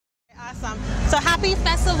Awesome. So happy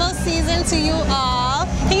festival season to you all.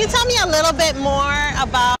 Can you tell me a little bit more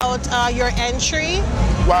about your entry?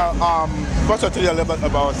 Well, first I'll tell you a little bit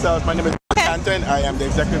about ourselves. My name is Anton. I am the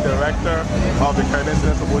Executive Director of the Caribbean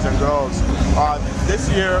Center for Boys and Girls. This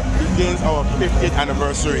year begins our 50th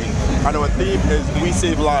anniversary, and our theme is We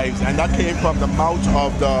Save Lives, and that came from the mouth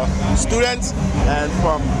of the students and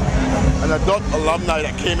from an adult alumni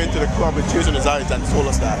that came into the club with tears in his eyes and told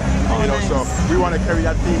us that. Nice. So we want to carry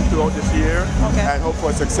that theme throughout this year and hope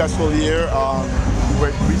for a successful year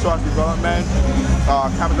with resource development,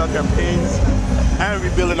 capital campaigns, and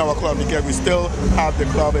rebuilding our club, because we still have the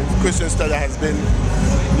club in Christiansted that has been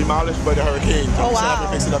demolished by the hurricane. Oh, we still wow.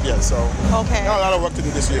 haven't fixed it up yet, so Okay. got a lot of work to do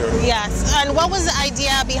this year. Yes. And what was the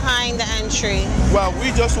idea behind the entry? Well,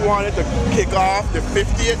 we just wanted to kick off the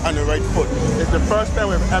 50th on the right foot. It's the first time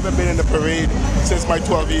we've ever been in the parade since my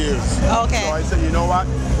 12 years. Okay. So I said, you know what?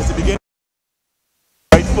 It's the beginning.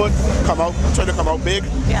 Right foot, try to come out big,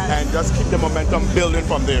 and just keep the momentum building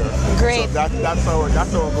from there. Great. So that's our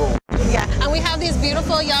goal. Yeah, and we have these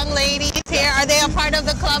beautiful young ladies here. Are they a part of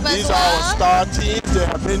the club as well? These are our star teams. They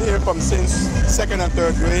have been here since 2nd and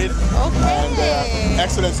 3rd grade. Okay. And they're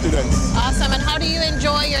excellent students. Awesome. And how do you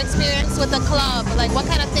enjoy your experience with the club? Like, what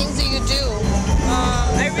kind of things do you do?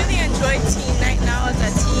 I really enjoy teen night now as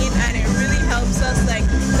a teen, and it really helps us, like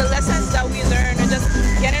the lessons that we learn and just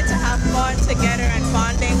getting to have fun together and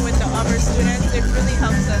bonding with the other students. It really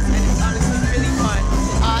helps us, and it's honestly really fun.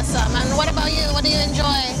 Awesome. And what about you? What do you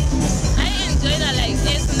enjoy? I enjoy that, like,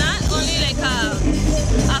 it's not only like a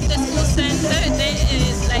after school center, there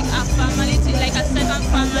is like a family, like a second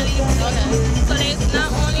family. Okay. So it's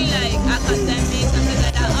not only like academics and things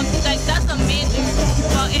like that. Like that's a major,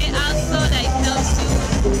 but it also like helps you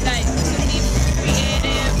like to be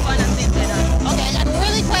creative, fun and things like that. Okay, and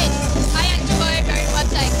really quick, I enjoy very much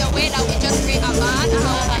like the way that we just create a bond and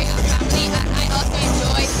how we create a family, and I also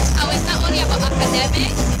enjoy how it's not only about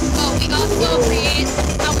academics, but we also create